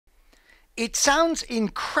It sounds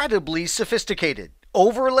incredibly sophisticated.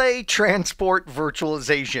 Overlay, transport,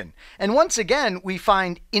 virtualization. And once again, we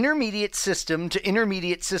find intermediate system to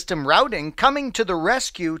intermediate system routing coming to the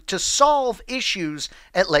rescue to solve issues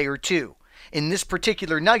at layer 2. In this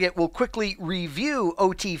particular nugget, we'll quickly review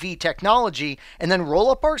OTV technology and then roll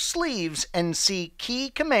up our sleeves and see key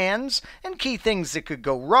commands and key things that could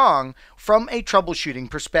go wrong from a troubleshooting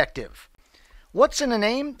perspective. What's in a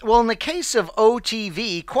name? Well, in the case of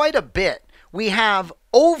OTV, quite a bit. We have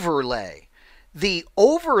overlay. The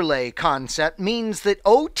overlay concept means that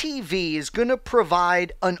OTV is going to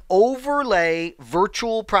provide an overlay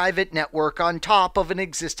virtual private network on top of an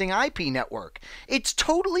existing IP network. It's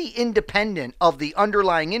totally independent of the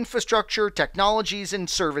underlying infrastructure, technologies, and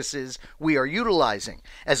services we are utilizing.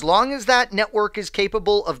 As long as that network is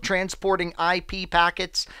capable of transporting IP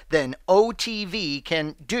packets, then OTV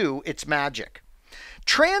can do its magic.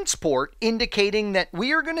 Transport, indicating that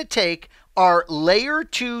we are going to take our layer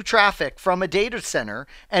 2 traffic from a data center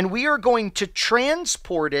and we are going to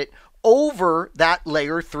transport it over that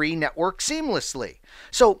layer 3 network seamlessly.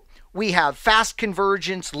 So we have fast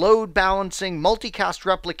convergence, load balancing, multicast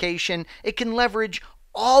replication. It can leverage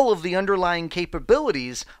all of the underlying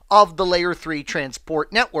capabilities of the layer 3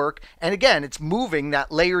 transport network. And again, it's moving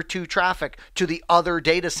that layer 2 traffic to the other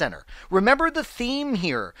data center. Remember the theme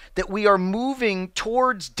here that we are moving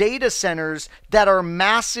towards data centers that are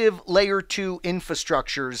massive layer 2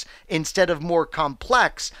 infrastructures instead of more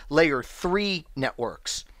complex layer 3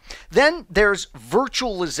 networks. Then there's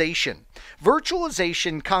virtualization.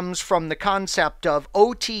 Virtualization comes from the concept of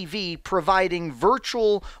OTV providing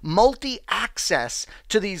virtual multi-access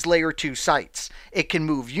to these layer 2 sites. It can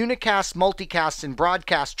move unicast, multicast, and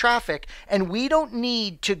broadcast traffic, and we don't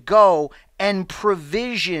need to go and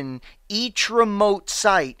provision each remote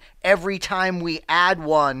site every time we add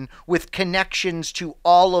one with connections to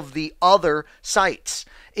all of the other sites.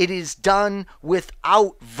 It is done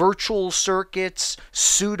without virtual circuits,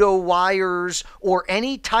 pseudo wires, or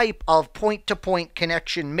any type of point-to-point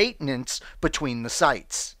connection maintenance between the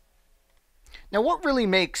sites. Now, what really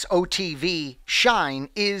makes OTV shine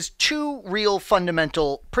is two real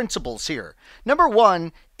fundamental principles here. Number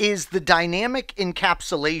one is the dynamic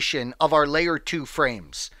encapsulation of our layer 2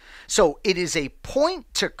 frames. So it is a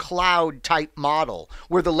point-to-cloud type model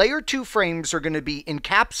where the layer 2 frames are going to be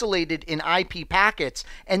encapsulated in IP packets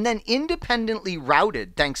and then independently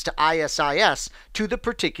routed thanks to ISIS to the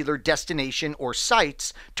particular destination or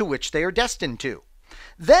sites to which they are destined to.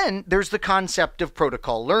 Then there's the concept of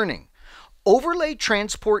protocol learning. Overlay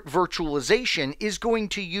transport virtualization is going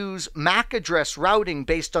to use MAC address routing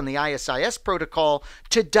based on the ISIS protocol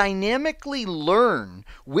to dynamically learn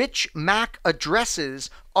which MAC addresses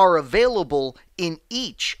are available in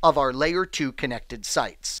each of our layer 2 connected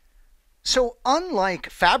sites. So unlike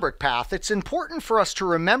Fabric Path, it's important for us to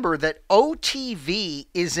remember that OTV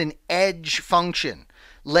is an edge function.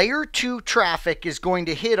 Layer 2 traffic is going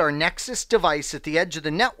to hit our Nexus device at the edge of the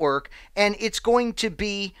network, and it's going to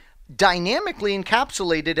be dynamically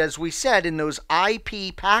encapsulated, as we said, in those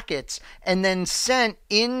IP packets and then sent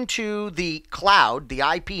into the cloud, the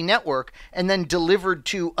IP network, and then delivered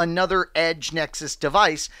to another edge Nexus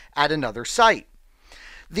device at another site.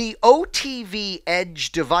 The OTV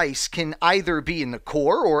edge device can either be in the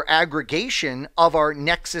core or aggregation of our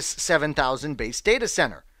Nexus 7000 base data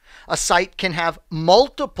center. A site can have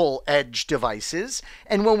multiple edge devices,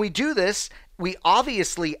 and when we do this, we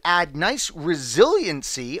obviously add nice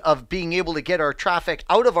resiliency of being able to get our traffic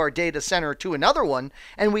out of our data center to another one,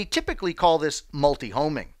 and we typically call this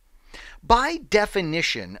multi-homing. By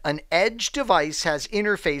definition, an edge device has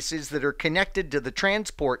interfaces that are connected to the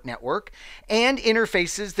transport network and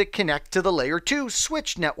interfaces that connect to the layer 2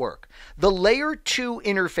 switch network. The layer 2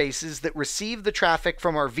 interfaces that receive the traffic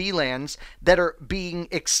from our VLANs that are being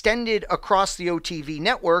extended across the OTV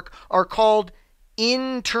network are called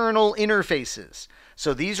internal interfaces.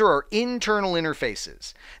 So these are our internal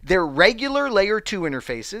interfaces. They're regular layer 2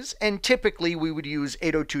 interfaces, and typically we would use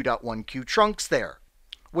 802.1q trunks there.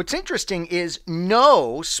 What's interesting is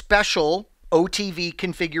no special OTV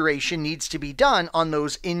configuration needs to be done on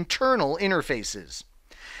those internal interfaces.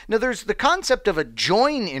 Now there's the concept of a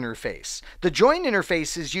join interface. The join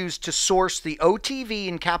interface is used to source the OTV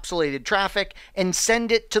encapsulated traffic and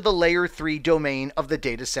send it to the layer 3 domain of the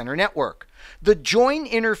data center network. The join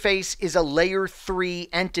interface is a layer 3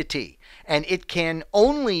 entity, and it can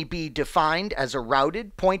only be defined as a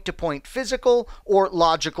routed point-to-point physical or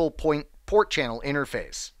logical port channel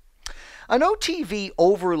interface. An OTV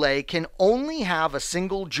overlay can only have a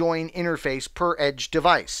single join interface per edge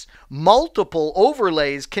device. Multiple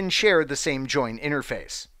overlays can share the same join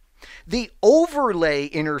interface. The overlay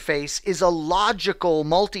interface is a logical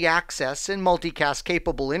multi-access and multicast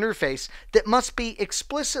capable interface that must be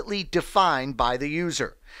explicitly defined by the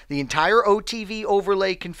user. The entire OTV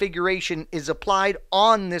overlay configuration is applied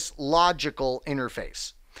on this logical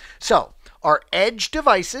interface. So, our edge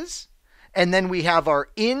devices, and then we have our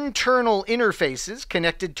internal interfaces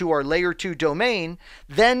connected to our layer 2 domain,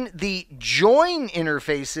 then the join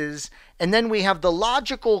interfaces, and then we have the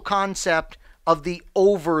logical concept of the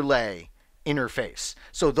overlay interface.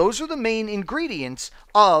 So those are the main ingredients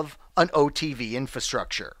of an OTV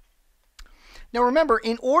infrastructure. Now remember,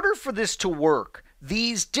 in order for this to work,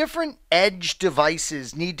 these different edge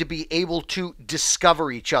devices need to be able to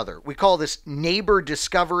discover each other. We call this neighbor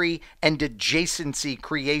discovery and adjacency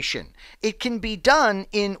creation. It can be done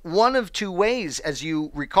in one of two ways, as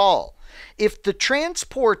you recall. If the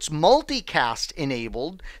transport's multicast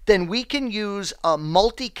enabled, then we can use a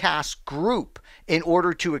multicast group in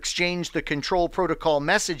order to exchange the control protocol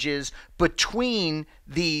messages between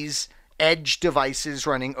these edge devices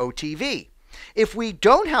running OTV. If we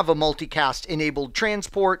don't have a multicast enabled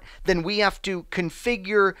transport, then we have to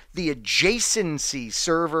configure the adjacency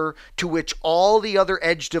server to which all the other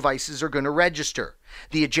edge devices are going to register.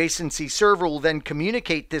 The adjacency server will then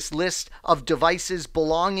communicate this list of devices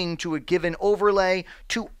belonging to a given overlay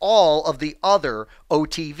to all of the other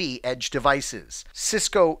OTV edge devices.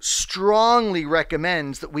 Cisco strongly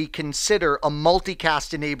recommends that we consider a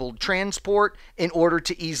multicast enabled transport in order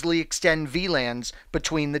to easily extend VLANs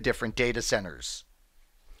between the different data centers.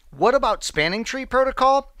 What about spanning tree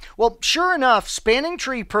protocol? Well, sure enough, spanning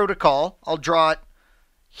tree protocol, I'll draw it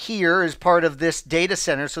here as part of this data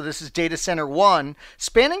center. So this is data center 1.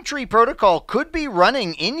 Spanning tree protocol could be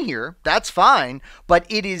running in here. That's fine, but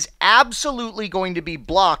it is absolutely going to be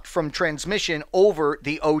blocked from transmission over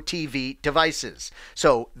the OTV devices.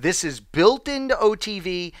 So this is built into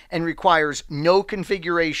OTV and requires no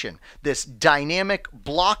configuration. This dynamic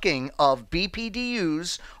blocking of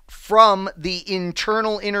BPDUs from the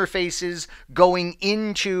internal interfaces going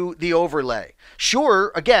into the overlay.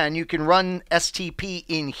 Sure, again, you can run STP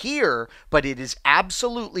in here, but it is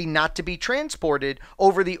absolutely not to be transported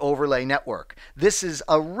over the overlay network. This is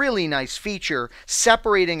a really nice feature,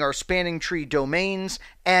 separating our spanning tree domains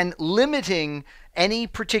and limiting any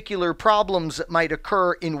particular problems that might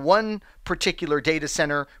occur in one particular data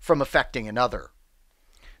center from affecting another.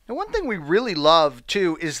 Now, one thing we really love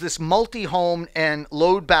too is this multi-home and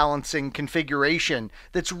load balancing configuration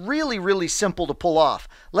that's really simple to pull off.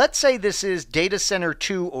 Let's say this is data center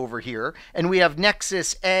 2 over here, and we have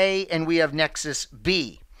Nexus A and we have Nexus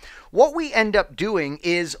B. What we end up doing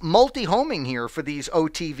is multi-homing here for these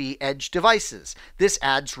OTV edge devices. This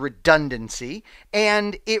adds redundancy,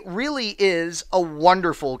 and it really is a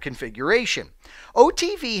wonderful configuration.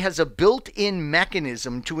 OTV has a built-in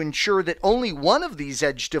mechanism to ensure that only one of these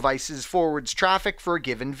edge devices forwards traffic for a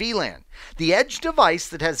given VLAN. The edge device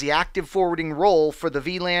that has the active forwarding role for the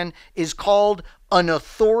VLAN is called an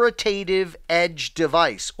authoritative edge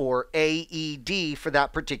device, or AED, for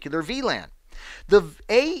that particular VLAN. The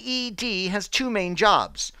AED has two main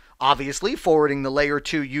jobs. Obviously, forwarding the layer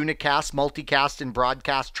 2 unicast, multicast, and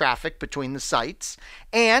broadcast traffic between the sites,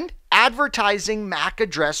 and advertising MAC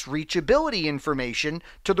address reachability information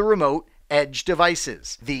to the remote edge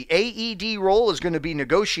devices. The AED role is going to be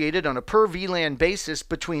negotiated on a per VLAN basis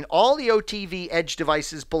between all the OTV edge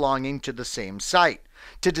devices belonging to the same site.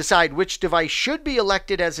 To decide which device should be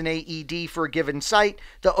elected as an AED for a given site,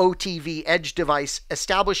 the OTV edge device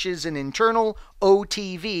establishes an internal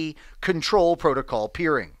OTV control protocol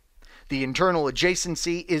peering. The internal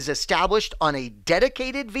adjacency is established on a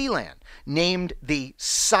dedicated VLAN named the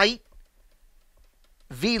site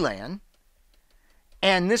VLAN,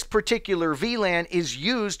 and this particular VLAN is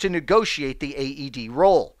used to negotiate the AED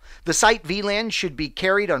role. The site VLAN should be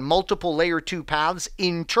carried on multiple layer 2 paths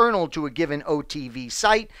internal to a given OTV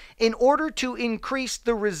site in order to increase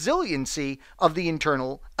the resiliency of the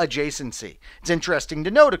internal adjacency. It's interesting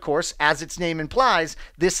to note, of course, as its name implies,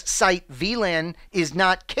 this site VLAN is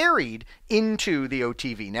not carried into the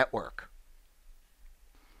OTV network.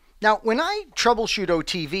 Now, when I troubleshoot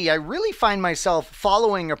OTV, I really find myself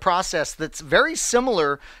following a process that's very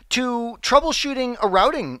similar to troubleshooting a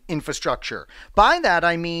routing infrastructure. By that,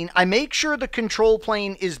 I mean I make sure the control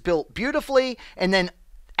plane is built beautifully, and then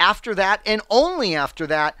after that, and only after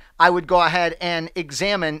that, I would go ahead and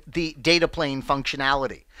examine the data plane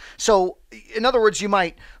functionality. So in other words, you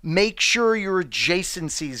might make sure your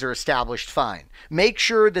adjacencies are established fine. Make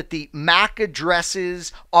sure that the MAC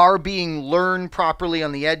addresses are being learned properly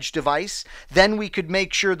on the edge device. Then we could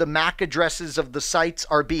make sure the MAC addresses of the sites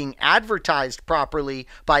are being advertised properly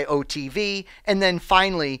by OTV. And then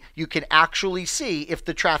finally, you can actually see if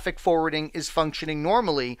the traffic forwarding is functioning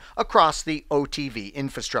normally across the OTV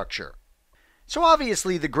infrastructure. So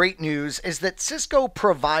obviously the great news is that Cisco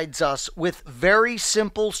provides us with very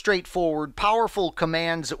simple, straightforward, powerful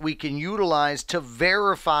commands that we can utilize to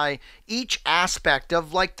verify each aspect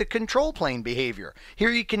of like the control plane behavior.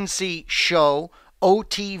 Here you can see show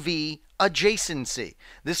OTV Adjacency.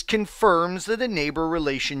 This confirms that a neighbor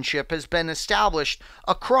relationship has been established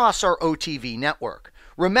across our OTV network.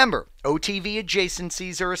 Remember, OTV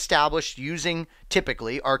adjacencies are established using,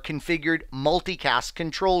 typically, our configured multicast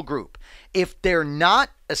control group. If they're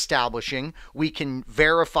not establishing, we can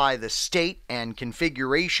verify the state and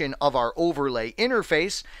configuration of our overlay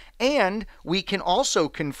interface, and we can also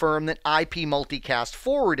confirm that IP multicast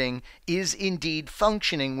forwarding is indeed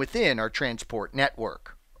functioning within our transport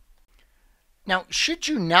network. Now, should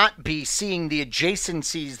you not be seeing the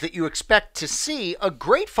adjacencies that you expect to see, a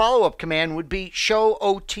great follow-up command would be show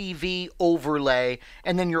OTV Overlay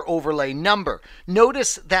and then your overlay number.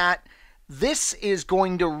 Notice that this is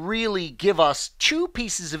going to really give us two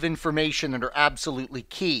pieces of information that are absolutely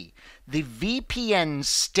key. The VPN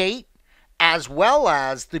state as well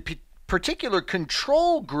as the particular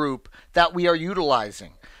control group that we are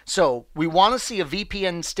utilizing. So we want to see a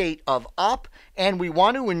VPN state of up, and we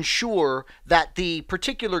want to ensure that the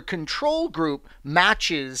particular control group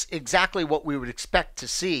matches exactly what we would expect to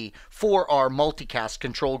see for our multicast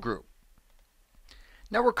control group.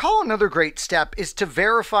 Now recall another great step is to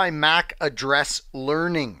verify MAC address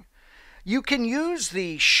learning. You can use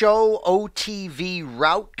the show OTV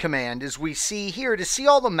route command as we see here to see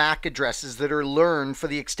all the MAC addresses that are learned for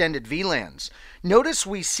the extended VLANs. Notice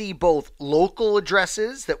we see both local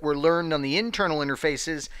addresses that were learned on the internal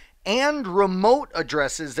interfaces and remote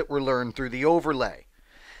addresses that were learned through the overlay.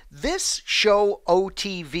 This show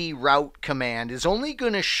OTV route command is only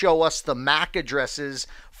going to show us the MAC addresses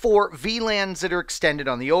for VLANs that are extended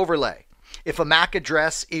on the overlay. If a MAC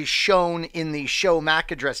address is shown in the show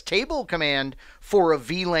MAC address table command for a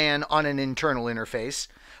VLAN on an internal interface,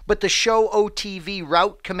 but the show OTV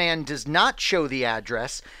route command does not show the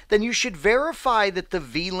address, then you should verify that the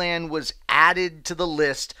VLAN was added to the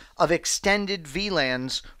list of extended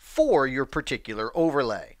VLANs for your particular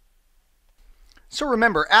overlay. So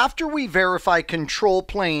remember, after we verify control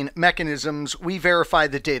plane mechanisms, we verify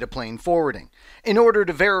the data plane forwarding. In order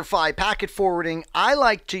to verify packet forwarding, I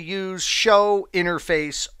like to use show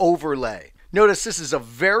interface overlay. Notice this is a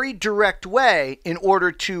very direct way in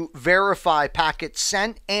order to verify packets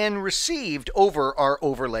sent and received over our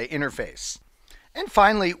overlay interface. And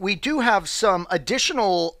finally, we do have some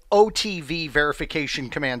additional OTV verification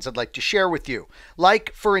commands I'd like to share with you.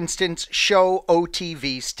 Like, for instance, show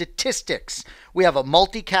OTV statistics. We have a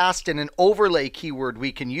multicast and an overlay keyword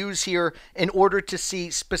we can use here in order to see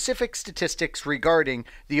specific statistics regarding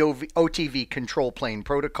the OTV control plane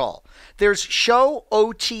protocol. There's show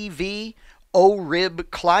OTV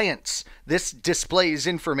ORIB clients. This displays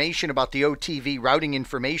information about the OTV routing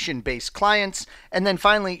information-based clients. And then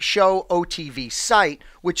finally, show OTV site,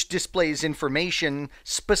 which displays information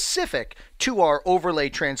specific to our overlay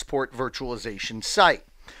transport virtualization site.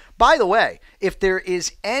 By the way, if there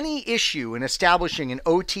is any issue in establishing an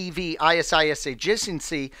OTV ISIS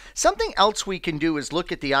adjacency, something else we can do is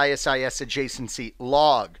look at the ISIS adjacency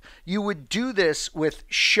log. You would do this with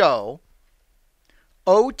show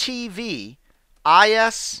OTV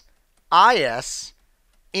ISIS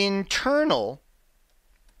internal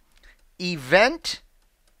event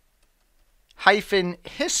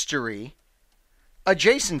 -history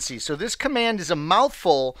adjacency. So this command is a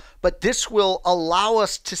mouthful, but this will allow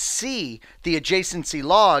us to see the adjacency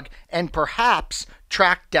log and perhaps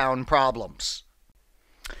track down problems.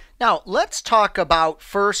 Now, let's talk about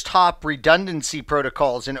first hop redundancy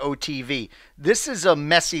protocols in OTV. This is a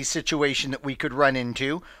messy situation that we could run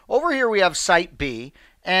into. Over here we have site B,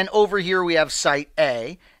 and over here we have site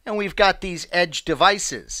A, and we've got these edge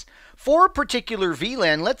devices. For a particular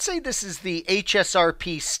VLAN, let's say this is the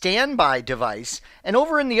HSRP standby device, and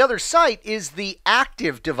over in the other site is the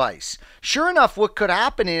active device. Sure enough, what could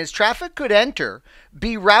happen is traffic could enter,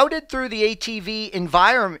 be routed through the OTV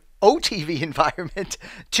environment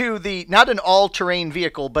to the, not an all-terrain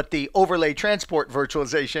vehicle, but the overlay transport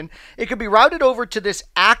virtualization. It could be routed over to this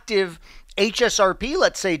active HSRP,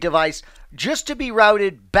 let's say, device, just to be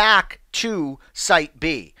routed back to site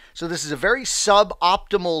B. So this is a very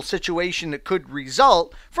suboptimal situation that could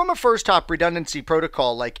result from a first hop redundancy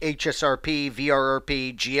protocol like HSRP,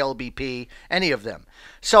 VRRP, GLBP, any of them.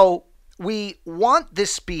 So we want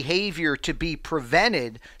this behavior to be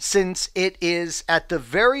prevented since it is at the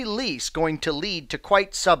very least going to lead to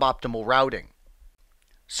quite suboptimal routing.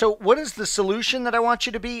 So what is the solution that I want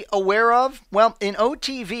you to be aware of? Well, in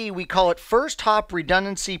OTV, we call it first hop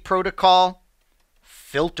redundancy protocol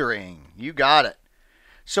filtering. You got it.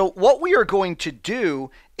 So what we are going to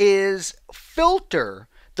do is filter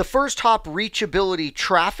the first hop reachability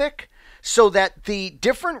traffic so that the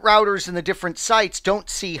different routers and the different sites don't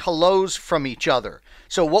see hellos from each other.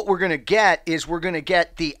 So what we're going to get is we're going to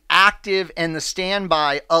get the active and the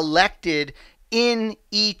standby elected in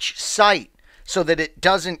each site so that it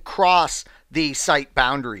doesn't cross the site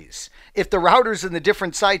boundaries. If the routers in the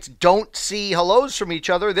different sites don't see hellos from each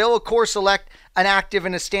other, they'll of course select an active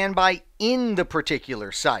and a standby in the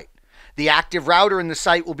particular site. The active router in the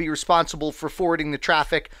site will be responsible for forwarding the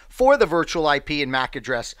traffic for the virtual IP and MAC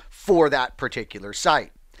address for that particular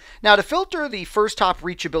site. Now, to filter the first hop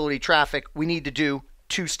reachability traffic, we need to do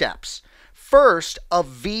two steps. First, a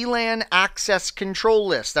VLAN access control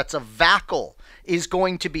list, that's a VACL, is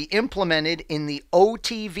going to be implemented in the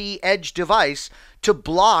OTV edge device to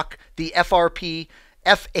block the FHRP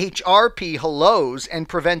hellos and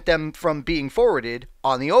prevent them from being forwarded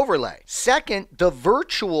on the overlay. Second, the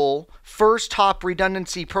virtual first hop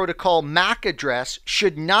redundancy protocol MAC address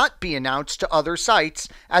should not be announced to other sites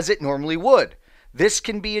as it normally would. This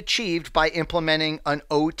can be achieved by implementing an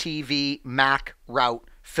OTV MAC route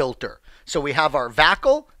filter. So we have our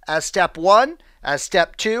VACL as step one. As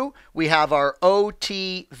step two, we have our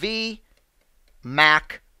OTV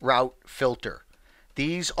MAC route filter.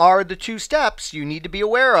 These are the two steps you need to be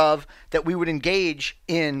aware of that we would engage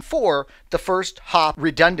in for the first hop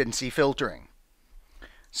redundancy filtering.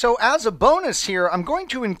 So as a bonus here, I'm going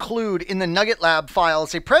to include in the Nugget Lab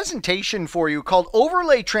files a presentation for you called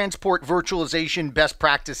Overlay Transport Virtualization Best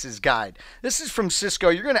Practices Guide. This is from Cisco.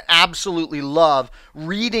 You're going to absolutely love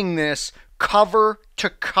reading this cover to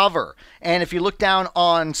cover. And if you look down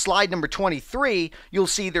on slide number 23, you'll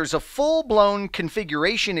see there's a full-blown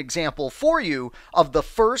configuration example for you of the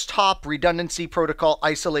first hop redundancy protocol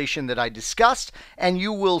isolation that I discussed. And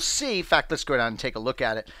you will see, in fact, let's go down and take a look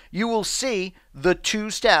at it. You will see the two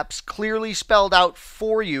steps clearly spelled out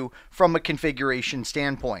for you from a configuration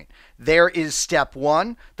standpoint. There is step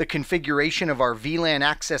one, the configuration of our VLAN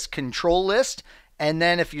access control list. And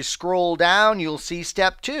then if you scroll down, you'll see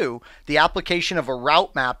step two, the application of a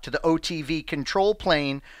route map to the OTV control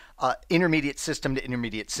plane, intermediate system to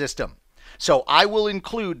intermediate system. So I will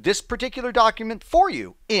include this particular document for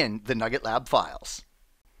you in the Nugget Lab files.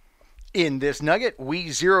 In this Nugget,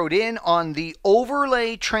 we zeroed in on the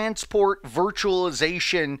overlay transport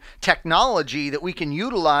virtualization technology that we can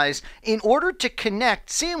utilize in order to connect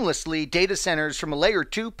seamlessly data centers from a layer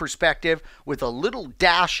 2 perspective with a little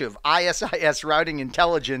dash of ISIS routing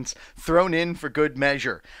intelligence thrown in for good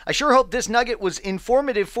measure. I sure hope this Nugget was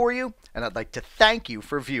informative for you, and I'd like to thank you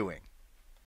for viewing.